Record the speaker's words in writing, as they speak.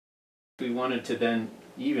We wanted to then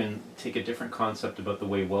even take a different concept about the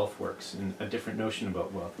way wealth works and a different notion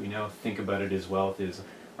about wealth. We now think about it as wealth is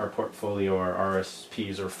our portfolio, our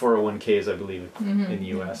RSPs or 401ks, I believe, in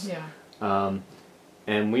the US. Yeah.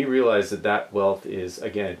 And we realized that that wealth is,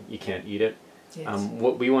 again, you can't eat it. Yes.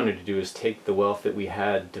 What we wanted to do is take the wealth that we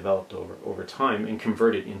had developed over time and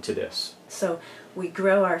convert it into this. So we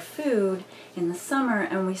grow our food in the summer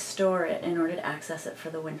and we store it in order to access it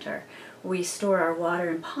for the winter. We store our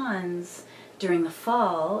water in ponds during the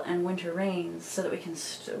fall and winter rains so that we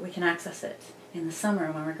can access it in the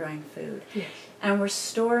summer when we're growing food. Yes. And we're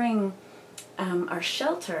storing our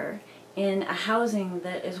shelter in a housing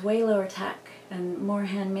that is way lower tech and more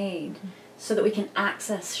handmade, so that we can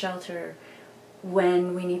access shelter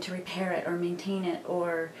when we need to repair it or maintain it,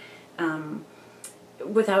 or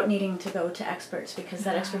without needing to go to experts, because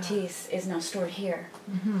that expertise is now stored here.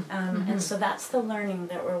 And so that's the learning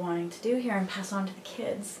that we're wanting to do here and pass on to the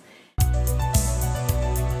kids.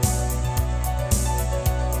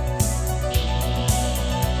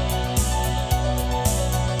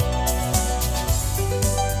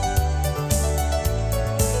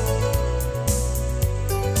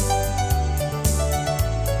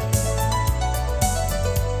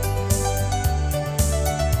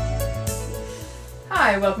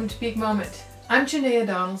 Hi, welcome to Peak Moment. I'm Janaea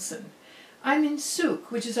Donaldson. I'm in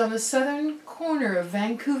Sooke, which is on the southern corner of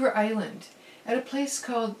Vancouver Island, at a place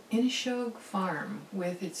called Inishoge Farm,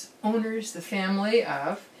 with its owners, the family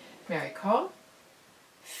of Mary Coll,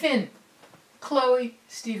 Finn, Chloe,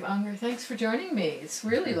 Steve Unger. Thanks for joining me. It's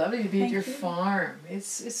really lovely to be at your farm.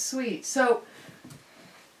 It's sweet. So,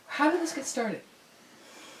 how did this get started?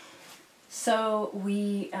 So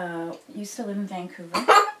we used to live in Vancouver.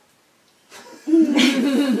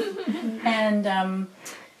 And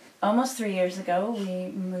almost 3 years ago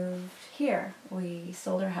we moved here. We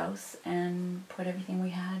sold our house and put everything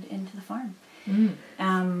we had into the farm.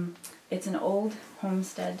 It's an old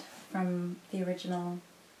homestead from the original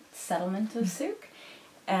settlement of Sooke,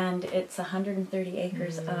 and it's 130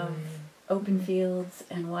 acres of open fields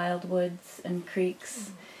and wild woods and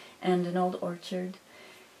creeks and an old orchard.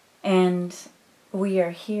 And we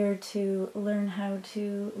are here to learn how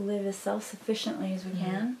to live as self-sufficiently as we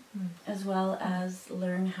can, as well as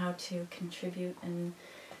learn how to contribute and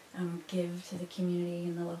give to the community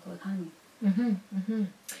and the local economy.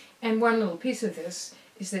 And one little piece of this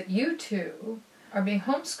is that you two are being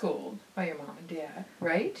homeschooled by your mom and dad,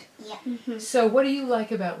 right? Yeah. So what do you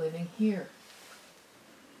like about living here?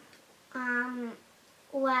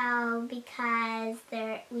 Well, because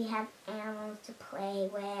we have animals to play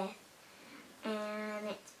with, and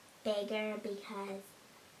it's bigger because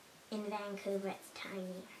in Vancouver it's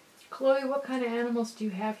tiny. Chloe, what kind of animals do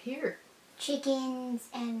you have here? Chickens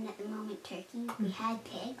and at the moment turkeys. We had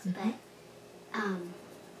pigs, but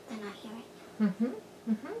they're not here right now.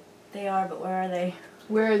 They are, but where are they?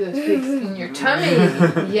 Where are those pigs? In your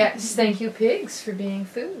tummy. Yes, thank you, pigs, for being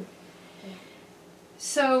food. Yeah.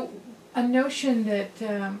 So, a notion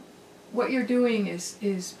that what you're doing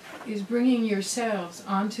is bringing yourselves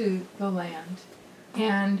onto the land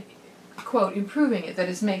and, quote, improving it, that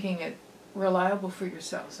is making it reliable for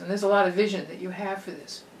yourselves. And there's a lot of vision that you have for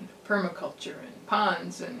this, permaculture and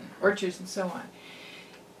ponds and orchards and so on.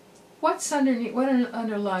 What's underneath, what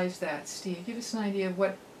underlies that, Steve? Give us an idea of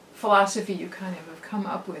what philosophy you kind of have come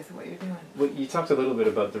up with, what you're doing. Well, you talked a little bit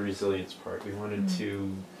about the resilience part. We wanted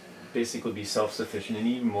to basically be self-sufficient, and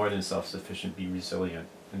even more than self-sufficient, be resilient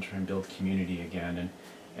and try and build community again.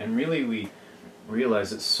 And really we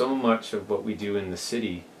realize that so much of what we do in the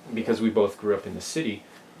city, because we both grew up in the city,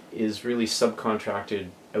 is really subcontracted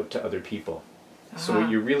out to other people. So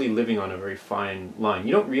you're really living on a very fine line.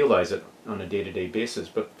 You don't realize it on a day-to-day basis,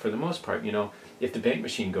 but for the most part, you know, if the bank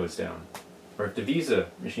machine goes down, or if the Visa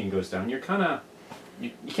machine goes down, you're kind of,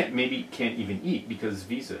 you can't even eat because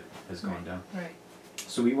Visa has gone down. Right.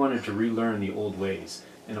 So we wanted to relearn the old ways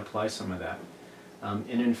and apply some of that. And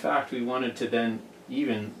in fact, we wanted to then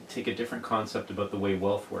even take a different concept about the way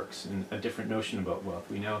wealth works and a different notion about wealth.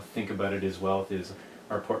 We now think about it as wealth is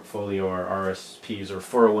our portfolio, our RSPs or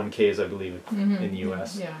 401ks, I believe, in the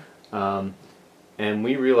US. Yeah. And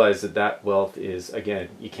we realized that that wealth is, again,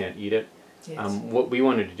 you can't eat it. Yes. What we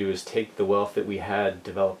wanted to do is take the wealth that we had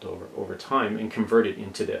developed over time and convert it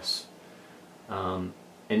into this. And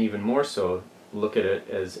even more so, look at it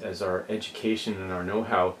as our education and our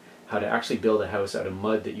know-how, how to actually build a house out of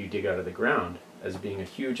mud that you dig out of the ground, as being a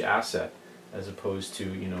huge asset, as opposed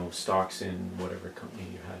to, you know, stocks in whatever company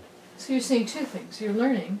you had. So you're saying two things. Your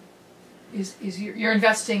learning is you're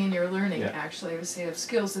investing in your learning, Yeah. actually. I would say of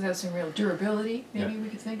skills that have some real durability, maybe Yeah. we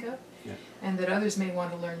could think of, Yeah. and that others may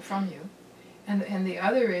want to learn from you. and the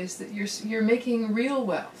other is that you're making real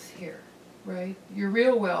wealth here, right? Your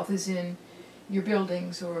real wealth is in your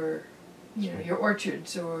buildings, or your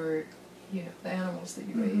orchards, or the animals that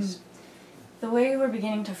you raise. The way we're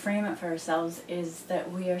beginning to frame it for ourselves is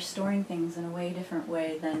that we are storing things in a way different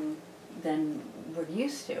way than we're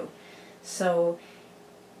used to. So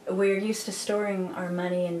we're used to storing our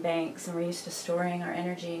money in banks, and we're used to storing our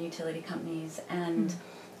energy in utility companies, and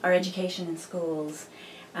our education in schools,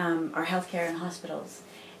 our healthcare in hospitals.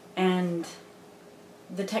 And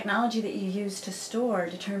the technology that you use to store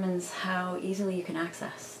determines how easily you can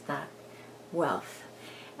access that wealth.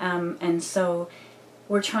 And so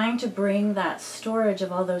we're trying to bring that storage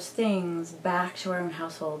of all those things back to our own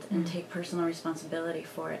household and take personal responsibility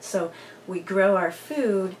for it. So we grow our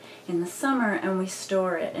food in the summer and we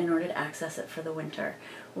store it in order to access it for the winter.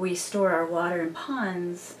 We store our water in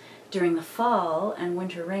ponds during the fall and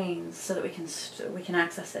winter rains so that we can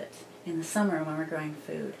access it in the summer when we're growing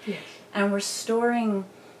food. Yes. And we're storing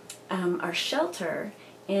our shelter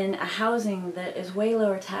in a housing that is way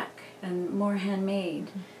lower tech and more handmade,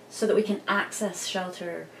 so that we can access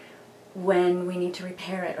shelter when we need to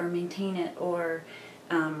repair it or maintain it, or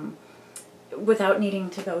without needing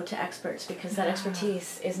to go to experts, because that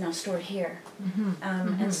expertise is now stored here.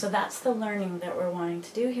 And so that's the learning that we're wanting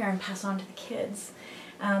to do here and pass on to the kids,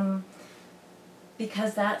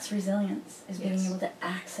 because that's resilience, is being able to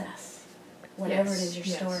access whatever it is you're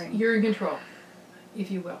storing. You're in control, if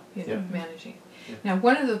you will, managing. Now,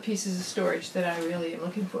 one of the pieces of storage that I really am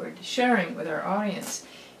looking forward to sharing with our audience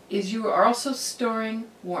is you are also storing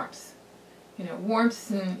warmth. Warmth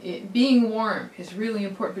and being warm is really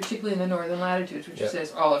important, particularly in the northern latitudes, which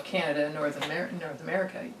says all of Canada and northern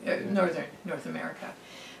North America.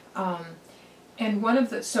 And one of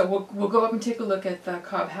the, so we'll go up and take a look at the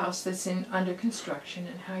Cobb house that's under construction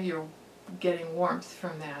and how you're getting warmth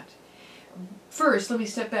from that. First, let me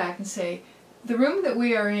step back and say, the room that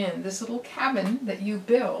we are in, this little cabin that you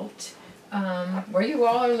built, where you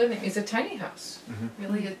all are living, is a tiny house.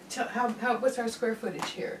 Really, what's our square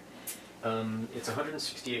footage here? It's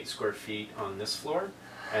 168 square feet on this floor,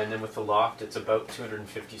 and then with the loft, it's about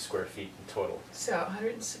 250 square feet in total. So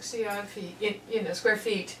 160 odd feet, square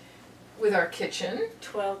feet with our kitchen.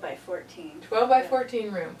 12 by 14. 12 by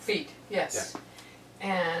 14 room, feet, yes.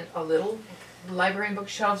 And a little library and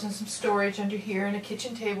bookshelves and some storage under here, and a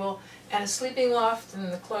kitchen table, and a sleeping loft,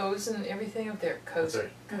 and the clothes and everything up there. Cozy.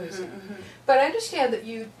 Cozy. But I understand that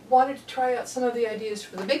you wanted to try out some of the ideas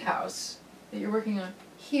for the big house that you're working on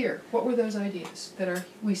here. What were those ideas that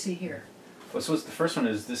we see here? Well, so the first one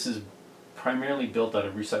is, this is primarily built out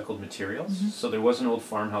of recycled materials. So there was an old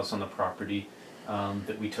farmhouse on the property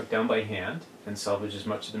that we took down by hand and salvaged as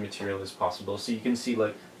much of the material as possible. So you can see,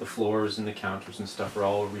 like, the floors and the counters and stuff are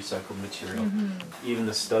all recycled material. Even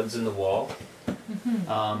the studs in the wall.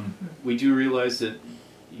 We do realize that,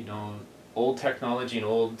 old technology and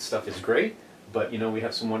old stuff is great, but, we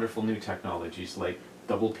have some wonderful new technologies like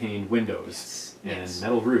double paned windows and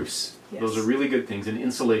metal roofs. Those are really good things, and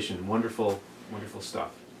insulation, wonderful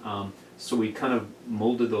stuff. So we kind of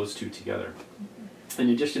molded those two together. In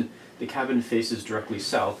addition, the cabin faces directly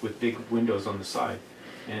south with big windows on the side,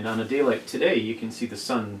 and on a day like today, you can see the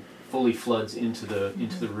sun fully floods into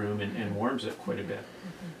the room and warms it quite a bit.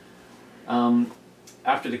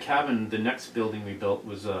 After the cabin, the next building we built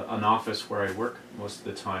was an office where I work most of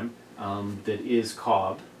the time, that is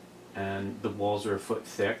cob, and the walls are a foot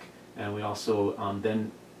thick, and we also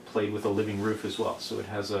then played with a living roof as well. So it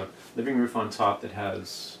has a living roof on top that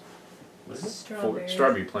has, what is it? 4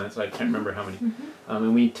 strawberry plants. I can't remember how many.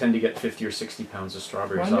 And we tend to get 50 or 60 pounds of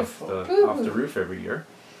strawberries off the roof every year.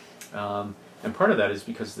 And part of that is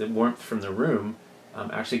because the warmth from the room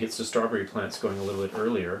actually gets the strawberry plants going a little bit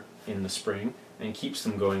earlier in the spring and keeps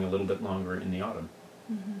them going a little bit longer in the autumn.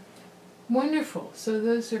 Wonderful. So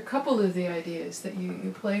those are a couple of the ideas that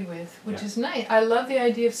you played with, which is nice. I love the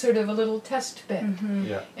idea of sort of a little test bed.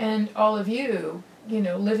 And all of you,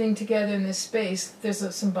 living together in this space,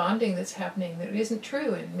 there's some bonding that's happening that isn't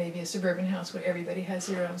true in maybe a suburban house where everybody has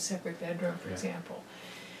their own separate bedroom, for example.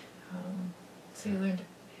 So you learned.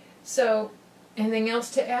 So, anything else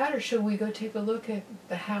to add, or should we go take a look at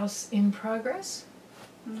the house in progress?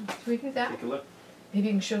 Should we do that? Take a look. Maybe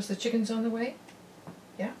you can show us the chickens on the way?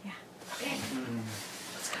 Yeah? Yeah. Okay.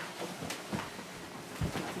 Let's go.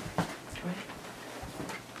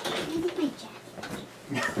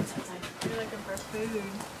 You're looking for food.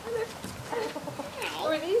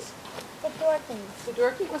 What are these? The dorkies. The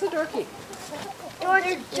dorky? What's a dorky?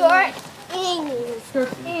 Dorkings.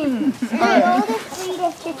 Dorky. They're the oldest breed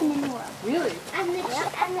of chicken in the world. Really? And the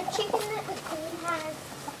chicken that the queen has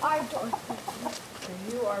are dorkies.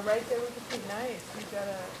 So you are right there with the feet. Nice. You've got a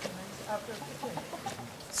nice outdoor kitchen.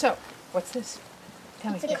 So, what's this?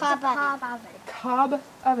 Tell me. It's a cob oven. Cob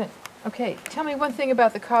oven. Okay, tell me one thing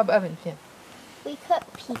about the cob oven, Finn. We cook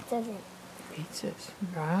pizzas in it. Pizzas.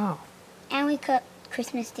 Wow. And we cook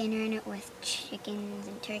Christmas dinner in it with chickens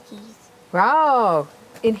and turkeys. Wow.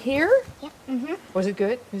 In here? Yep. Mm-hmm. Was it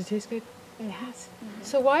good? Does it taste good? Yes.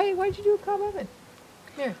 So why'd you do a cob oven?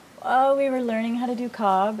 Come here. Well, we were learning how to do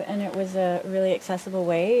cob, and it was a really accessible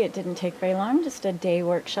way. It didn't take very long, just a day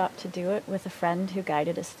workshop to do it with a friend who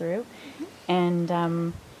guided us through.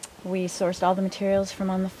 And we sourced all the materials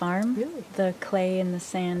from on the farm. Really? The clay and the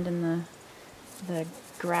sand and the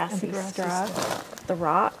grassy straw, the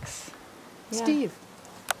rocks. Yeah. Steve,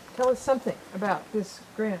 tell us something about this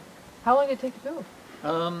grant. How long did it take to build?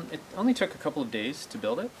 It only took a couple of days to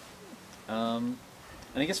build it.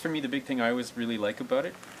 And I guess for me the big thing I always really like about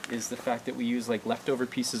it is the fact that we use like leftover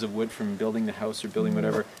pieces of wood from building the house or building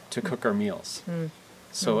whatever to cook our meals.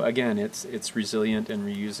 So again, it's resilient and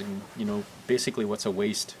reusing, you know, basically what's a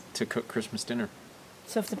waste to cook Christmas dinner.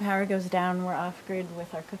 So if the power goes down, we're off grid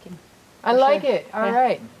with our cooking. I like it. All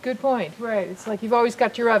right. Good point. Right. It's like you've always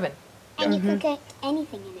got your oven. And you can cook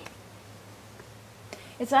anything in it.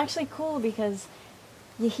 It's actually cool because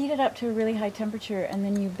you heat it up to a really high temperature and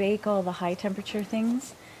then you bake all the high temperature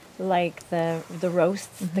things like the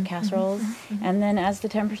roasts, the casseroles, and then as the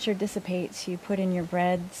temperature dissipates you put in your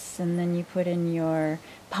breads and then you put in your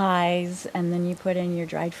pies and then you put in your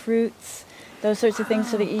dried fruits, those sorts of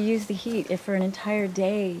things, so that you use the heat. If for an entire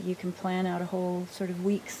day you can plan out a whole sort of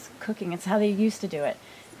week's cooking. It's how they used to do it.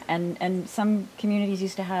 And some communities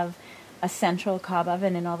used to have a central cob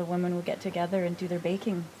oven and all the women would get together and do their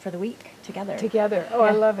baking for the week together. Oh,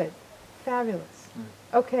 I love it. Fabulous.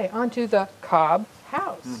 Okay, on to the cob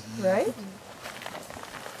house, right? When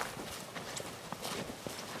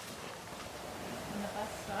the bus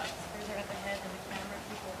stops, they're at the head and the camera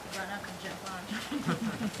people run up and jump on.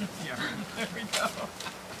 Yeah, there we go.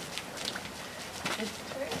 It's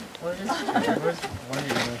great. I was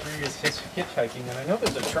wondering, here he is hitchhiking, and I know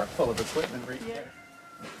there's a truck full of equipment right there.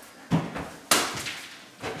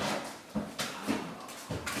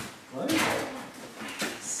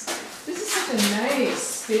 A nice,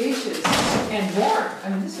 spacious, and warm. I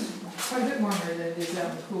mean, this is quite a bit warmer than it is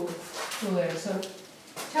out in the cool air. So,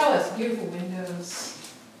 tell us, beautiful windows.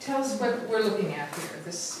 Tell us what we're looking at here.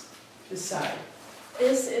 This side.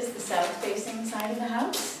 This is the south-facing side of the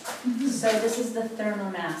house. So this is the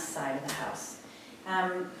thermal mass side of the house.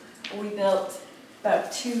 We built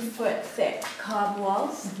about 2-foot thick cob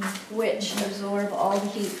walls, which absorb all the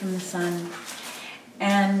heat from the sun.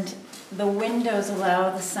 And the windows allow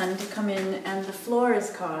the sun to come in, and the floor is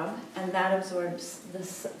cob, and that absorbs the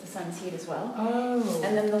sun's heat as well. Oh.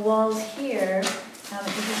 And then the walls here, at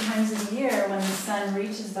different times of the year, when the sun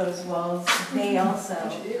reaches those walls, they also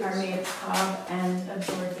are made of cob and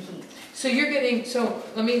absorb the heat. So you're getting, so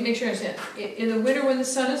let me make sure I understand. In the winter when the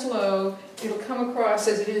sun is low, it'll come across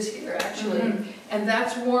as it is here actually, and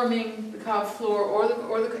that's warming the cob floor or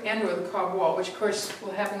the cob wall, which of course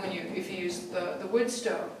will happen if you use the wood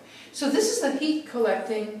stove. So this is the heat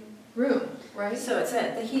collecting room, right? So it's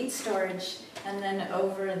the heat storage, and then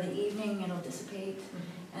over the evening it'll dissipate,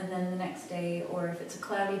 and then the next day, or if it's a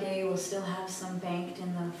cloudy day, we'll still have some banked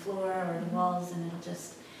in the floor or the walls, and it'll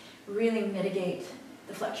just really mitigate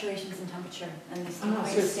the fluctuations in temperature, and they stay quite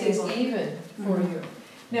stable. So it's even for you.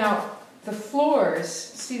 Now, the floors,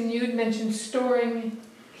 Stephen, you had mentioned storing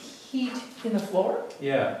heat in the floor?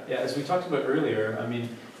 Yeah, as we talked about earlier, I mean,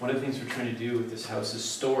 one of the things we're trying to do with this house is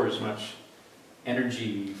store as much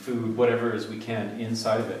energy, food, whatever as we can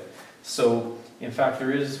inside of it. So, in fact,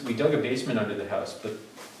 we dug a basement under the house, but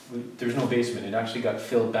there's no basement. It actually got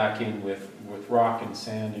filled back in with rock and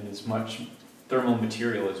sand and as much thermal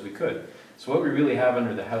material as we could. So what we really have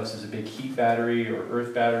under the house is a big heat battery or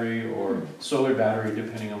earth battery or solar battery,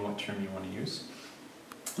 depending on what term you want to use.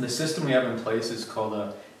 The system we have in place is called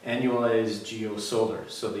a annualized geo-solar.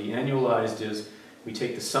 So the annualized is we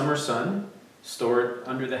take the summer sun, store it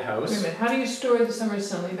under the house. Wait a minute, how do you store the summer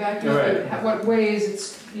sun? Let me back up. What ways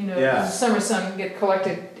it's, the summer sun get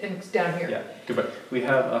collected and down here? Yeah, goodbye. We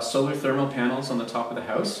have solar thermal panels on the top of the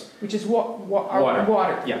house. Which is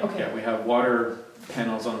water. Yeah, okay. Yeah, we have water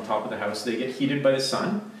panels on the top of the house. They get heated by the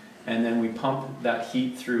sun, and then we pump that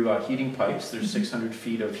heat through heating pipes. There's 600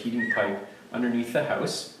 feet of heating pipe underneath the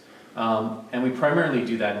house, and we primarily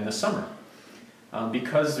do that in the summer.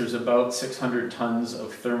 Because there's about 600 tons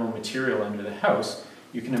of thermal material under the house,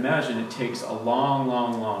 you can imagine it takes a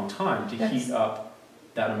long time to heat up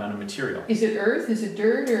that amount of material. Is it earth? Is it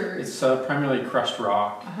dirt? Or it's primarily crushed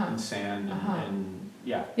rock and sand and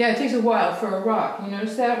Yeah. Yeah, it takes a while for a rock. You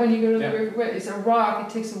notice that when you go to Yeah. the river? It's a rock.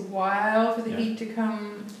 It takes a while for the Yeah. heat to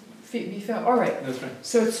come, be felt. All right. That's right.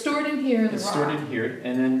 So it's stored in here in the It's rock. stored in here,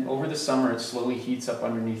 and then over the summer it slowly heats up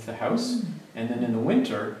underneath the house, and then in the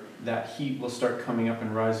winter that heat will start coming up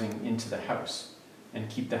and rising into the house and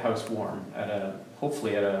keep the house warm at a,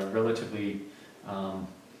 hopefully at a relatively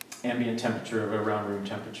ambient temperature of around room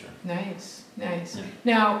temperature. Nice, nice. Yeah.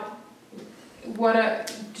 Now,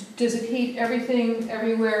 does it heat everything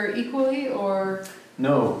everywhere equally, or?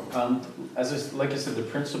 No, like I said, the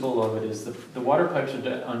principle of it is the water pipes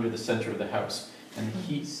are under the center of the house, and the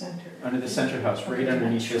heat under the center house, right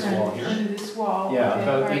underneath this wall here. Under this wall. Yeah, okay,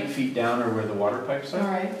 about right. 8 feet down are where the water pipes All are.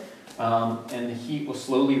 right. And the heat will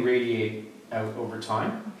slowly radiate out over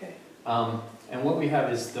time. Okay. And what we have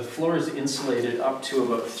is the floor is insulated up to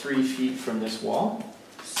about 3 feet from this wall.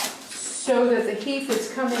 So that the heat that's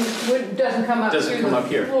coming doesn't come up Doesn't through come the up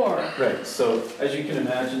here. floor. Right, so as you can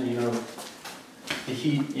imagine, the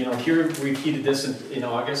heat, here we've heated this in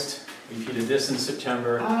August, we've heated this in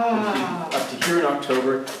September, we've heated up to here in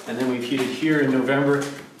October, and then we've heated here in November,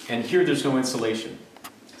 and here there's no insulation.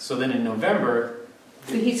 So then in November,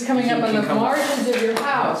 The heat's coming up on the margins of your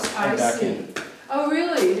house. I back see. in. Oh,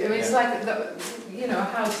 really? I mean, it's Yeah. like a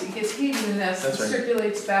house, it gets heated and that That's right.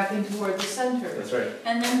 circulates back in toward the center. That's right.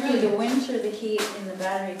 And then through the winter, the heat in the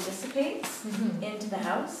battery dissipates Mhm. into the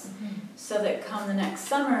house, Mhm. so that come the next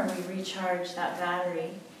summer, we recharge that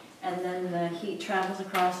battery, and then the heat travels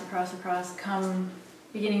across. Come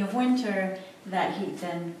beginning of winter, that heat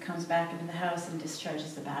then comes back into the house and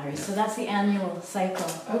discharges the battery. So that's the annual cycle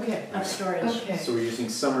Okay. of storage. Okay. So we're using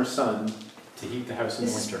summer sun to heat the house in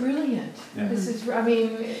This is winter. brilliant. Yeah. This is,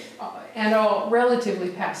 and all relatively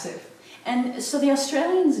passive. And so the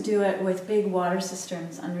Australians do it with big water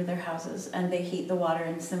cisterns under their houses, and they heat the water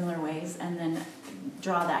in similar ways and then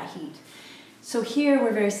draw that heat. So here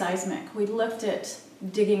we're very seismic. We looked at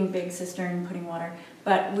digging big cistern, putting water,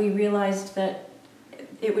 but we realized that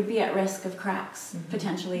it would be at risk of cracks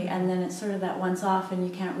potentially, and then it's sort of that once off and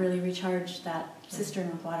you can't really recharge that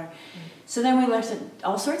cistern with water. So then we looked at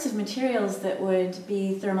all sorts of materials that would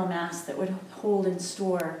be thermal mass, that would hold and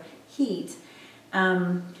store heat.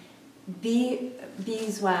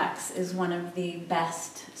 Beeswax is one of the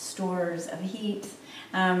best stores of heat,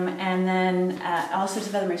 and then all sorts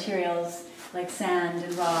of other materials like sand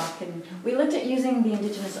and rock, and we looked at using the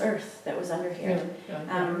indigenous earth that was under here.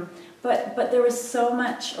 But there was so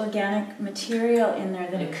much organic material in there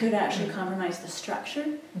that it could actually compromise the structure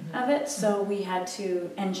of it, so we had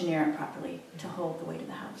to engineer it properly to hold the weight of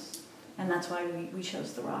the house. And that's why we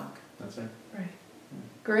chose the rock. That's it. Right.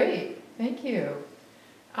 Great. Thank you.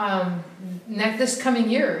 This coming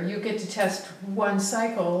year, you get to test one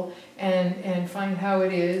cycle and find how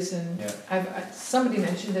it is. And Yeah. somebody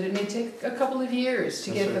mentioned that it may take a couple of years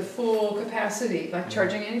to That's get right. the full capacity, like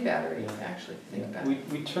charging any battery, Yeah. actually. Think about We, it.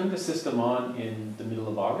 we turned the system on in the middle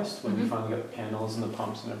of August when we Mhm. finally got the panels and the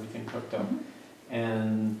pumps and everything hooked up. Mhm.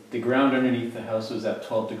 And the ground underneath the house was at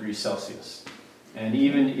 12 degrees Celsius. And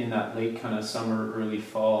even in that late kind of summer, early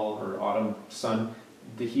fall or autumn sun,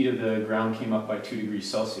 the heat of the ground came up by 2 degrees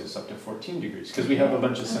Celsius, up to 14 degrees, because we have a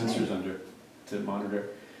bunch of sensors under to monitor.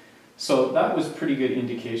 So that was pretty good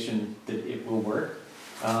indication that it will work.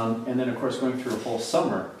 And then of course going through a whole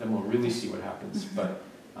summer, then we'll really see what happens.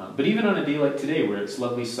 But even on a day like today where it's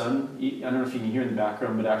lovely sun, I don't know if you can hear in the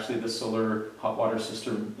background, but actually the solar hot water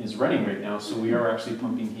system is running right now, so we are actually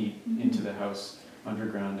pumping heat into the house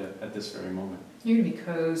underground at this very moment. You're going to be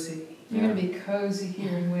cozy. You're Yeah. going to be cozy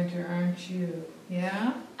here in winter, aren't you?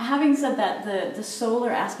 Yeah? Having said that, the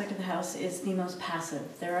solar aspect of the house is the most passive.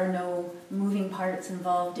 There are no moving parts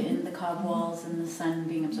involved in the cob walls and the sun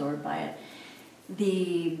being absorbed by it.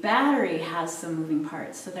 The battery has some moving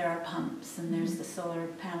parts, so there are pumps and there's the solar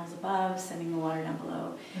panels above sending the water down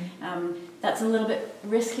below. That's a little bit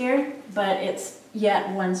riskier, but it's yet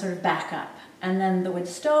one sort of backup. And then the wood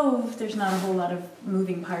stove, there's not a whole lot of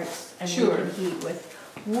moving parts, and Sure. we can heat with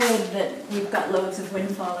wood that we've got loads of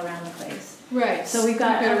windfall around the place. Right. So we've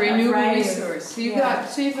got a a renewable variety of- resource. So yeah.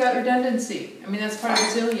 you've got redundancy. I mean, that's part of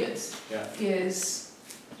resilience. Yeah. Is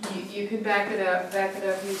you can back it up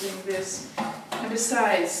using this. And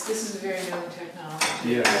besides, this is a very known technology.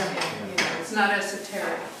 Yeah. You know, it's not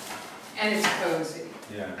esoteric, and it's cozy.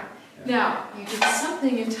 Yeah. Now, you did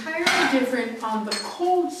something entirely different on the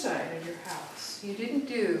cold side of your house. You didn't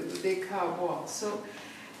do the big cob walls. So,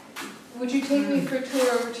 would you take me for a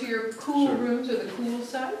tour over to your cool Sure. rooms or the cool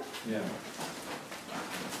side? Yeah.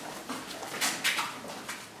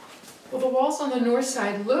 Well, the walls on the north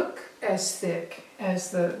side look as thick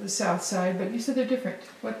as the south side, but you said they're different.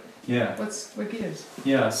 What gives?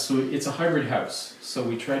 Yeah, so it's a hybrid house. So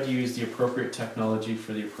we tried to use the appropriate technology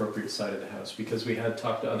for the appropriate side of the house, because we had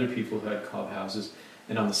talked to other people who had cob houses,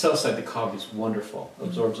 and on the south side the cob is wonderful,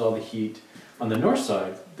 absorbs all the heat. On the north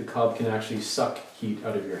side, the cob can actually suck heat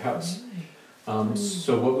out of your house.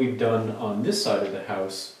 So what we've done on this side of the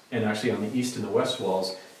house, and actually on the east and the west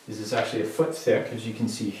walls, is it's actually a foot thick, as you can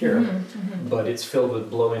see here, but it's filled with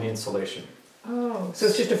blow-in insulation. Oh, so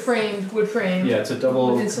it's just a framed, wood frame. Yeah, it's a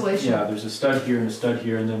double with insulation. Yeah, there's a stud here and a stud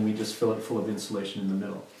here, and then we just fill it full of insulation in the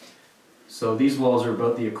middle. So these walls are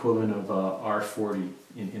about the equivalent of R40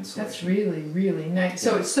 in insulation. That's really, really nice.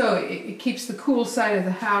 So it keeps the cool side of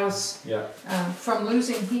the house from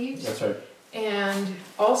losing heat. That's right. And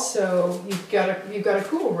also you've got a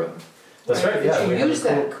cool room. That's right. Yeah, you use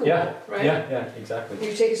that cool. Yeah, right. Yeah, exactly. Will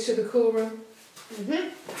you take us to the cool room?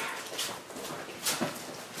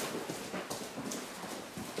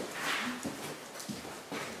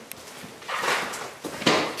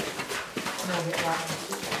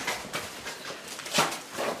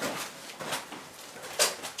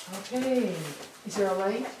 Okay. Is there a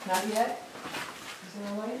light? Not yet? Is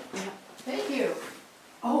there a light? Yeah. Thank you.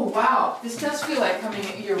 Oh wow, this does feel like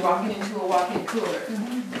you're walking into a walk-in cooler.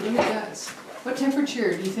 It really does. What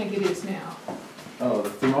temperature do you think it is now? Oh,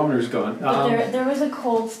 the thermometer's gone. There was a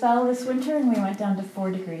cold spell this winter, and we went down to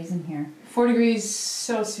 4 degrees in here. 4 degrees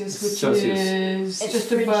Celsius, which is it's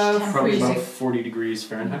just above probably freezing. about 40 degrees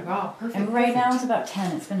Fahrenheit. Wow, perfect. And right now it's about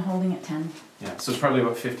 10. It's been holding at 10. Yeah, so it's probably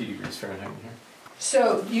about 50 degrees Fahrenheit in here.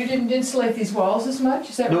 So you didn't insulate these walls as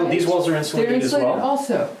much, is that right? No, these walls are insulated, They're insulated as well.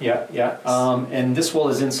 Also. Yeah. And this wall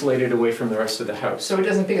is insulated away from the rest of the house. So it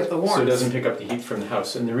doesn't pick up the warmth. So it doesn't pick up the heat from the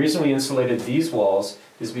house. And the reason we insulated these walls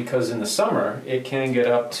is because in the summer it can get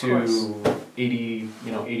up to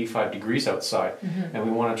 85 degrees outside, and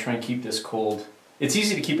we want to try and keep this cold. It's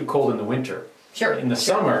easy to keep it cold in the winter. Sure. In the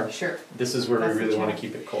summer, sure. This is where we really want to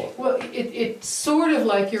keep it cold. Well, it's sort of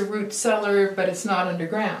like your root cellar, but it's not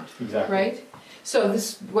underground. Exactly. Right? So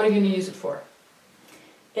what are you going to use it for?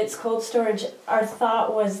 It's cold storage. Our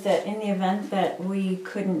thought was that in the event that we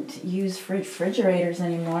couldn't use refrigerators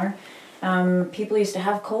anymore, people used to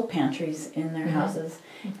have cold pantries in their houses,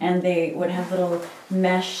 and they would have little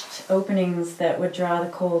meshed openings that would draw the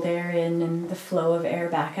cold air in and the flow of air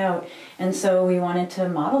back out. And so we wanted to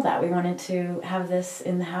model that. We wanted to have this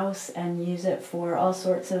in the house and use it for all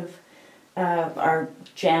sorts of our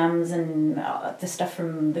jams and the stuff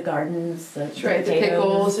from the gardens, the potatoes, the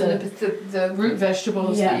pickles and the root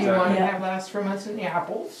vegetables that you want to have last for months, and the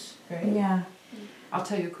apples, right? Yeah. I'll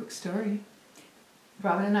tell you a quick story.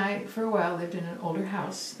 Robin and I, for a while, lived in an older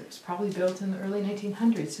house that was probably built in the early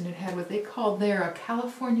 1900s, and it had what they called there a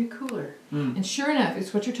California cooler. And sure enough,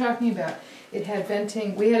 it's what you're talking about. It had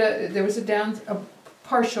venting. There was a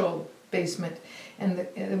partial basement, and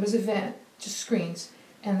there was a vent, just screens.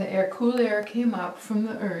 And the cool air came up from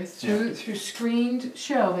the earth through screened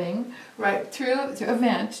shelving, right through a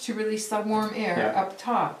vent to release the warm air up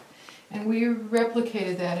top. And we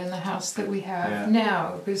replicated that in the house that we have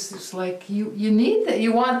now, because it's like you need that,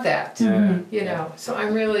 you want that, you know. So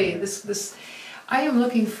I'm really I am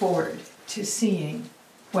looking forward to seeing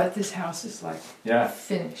what this house is like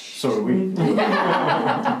finished. So are we.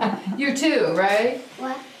 You too, right?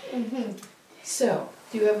 What? So,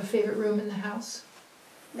 do you have a favorite room in the house?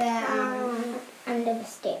 Under the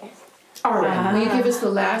stairs. All right. Will you give us the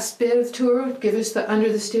last bit of tour? Give us the under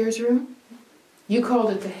the stairs room. You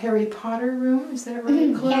called it the Harry Potter room. Is that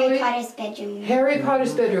right, Chloe? Harry Potter's bedroom. Harry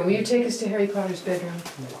Potter's bedroom. Will you take us to Harry Potter's bedroom?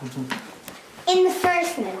 In the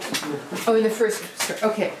first movie. Oh, in the first.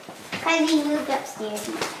 Okay. Because he moved upstairs.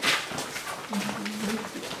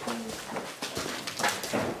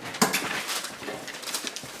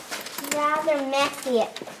 Rather messy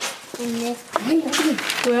in this.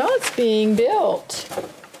 Well, it's being built.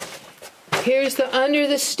 Here's the under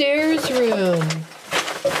the stairs room.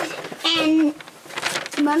 And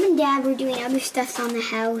Mom and Dad were doing other stuff on the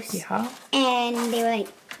house. Yeah. And they were like,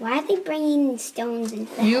 why are they bringing stones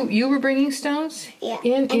into the house? You were bringing stones? Yeah.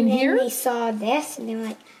 In here? And then they saw this and they were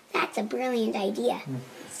like, that's a brilliant idea.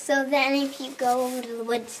 So then if you go over to the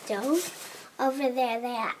wood stove, over there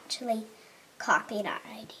they actually copied our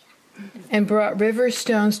idea. And brought river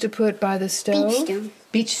stones to put by the stove? Beach stones.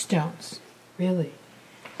 Beach stones. Really?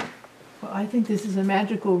 Well, I think this is a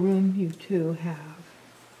magical room you two have.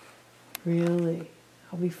 Really.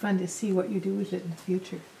 It'll be fun to see what you do with it in the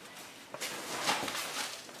future.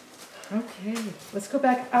 Okay, let's go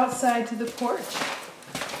back outside to the porch.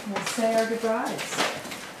 We'll say our goodbyes.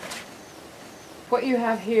 what you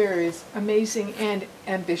have here is amazing and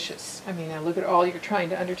ambitious. I mean, I look at all you're trying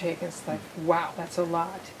to undertake and it's like, wow, that's a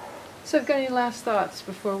lot. So have you got any last thoughts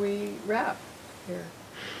before we wrap here?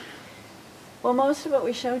 Well, most of what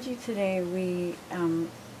we showed you today we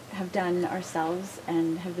have done ourselves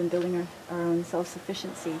and have been building our own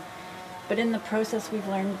self-sufficiency. But in the process we've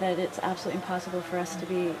learned that it's absolutely impossible for us to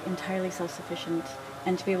be entirely self-sufficient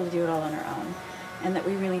and to be able to do it all on our own. And that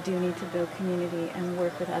we really do need to build community and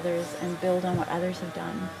work with others and build on what others have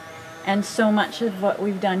done. And so much of what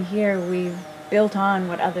we've done here, we've built on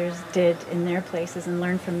what others did in their places and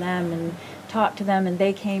learned from them and talked to them, and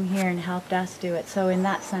they came here and helped us do it. So in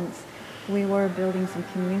that sense, we were building some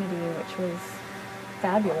community, which was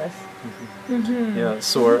fabulous. Mm-hmm. Yeah,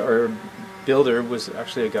 so our builder was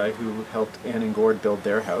actually a guy who helped Ann and Gord build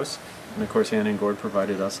their house. And of course, Ann and Gord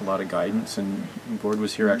provided us a lot of guidance, and Gord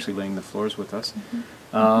was here actually laying the floors with us.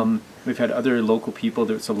 We've had other local people.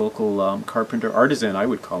 There's a local carpenter, artisan, I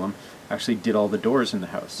would call him, actually did all the doors in the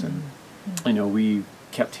house. And you know, we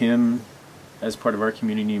kept him as part of our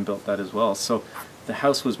community and built that as well. So the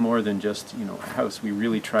house was more than just, you know, a house. We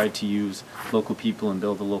really tried to use local people and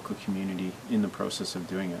build a local community in the process of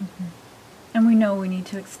doing it. And we know we need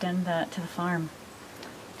to extend that to the farm.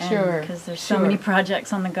 Sure. Because there's so many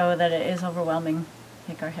projects on the go that it is overwhelming.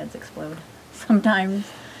 Make our heads explode sometimes.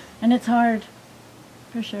 And it's hard,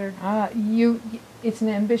 for sure. It's an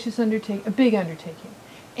ambitious undertaking, a big undertaking.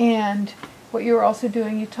 And what you're also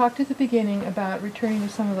doing, you talked at the beginning about returning to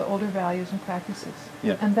some of the older values and practices.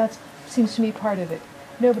 Yeah. And that seems to me part of it.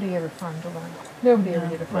 Nobody ever farmed alone. Nobody ever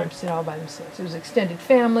did a farmstead all by themselves. It was extended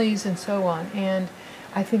families and so on. And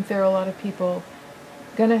I think there are a lot of people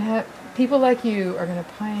people like you are going to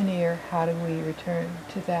pioneer how do we return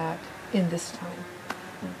to that in this time.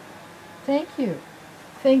 Thank you.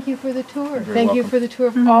 Thank you for the tour. Thank you for the tour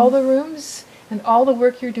of all the rooms and all the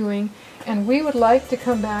work you're doing. And we would like to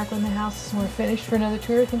come back when the house is more finished for another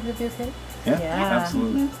tour. I think would be okay? Yeah,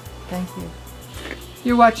 absolutely. Thank you.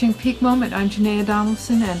 You're watching Peak Moment. I'm Janaea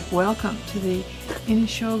Donaldson, and welcome to the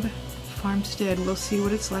Inishoge Farmstead. We'll see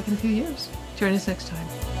what it's like in a few years. Join us next time.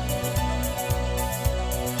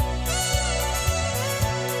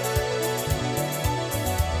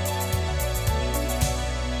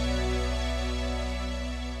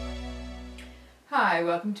 Hi,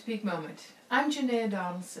 welcome to Peak Moment. I'm Janaea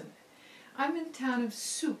Donaldson. I'm in the town of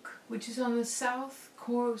Sooke, which is on the south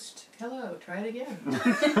coast. Hello, try it again.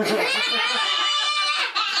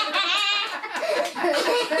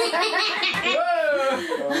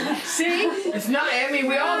 Whoa! See? It's not, I mean,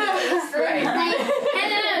 we all know it's right.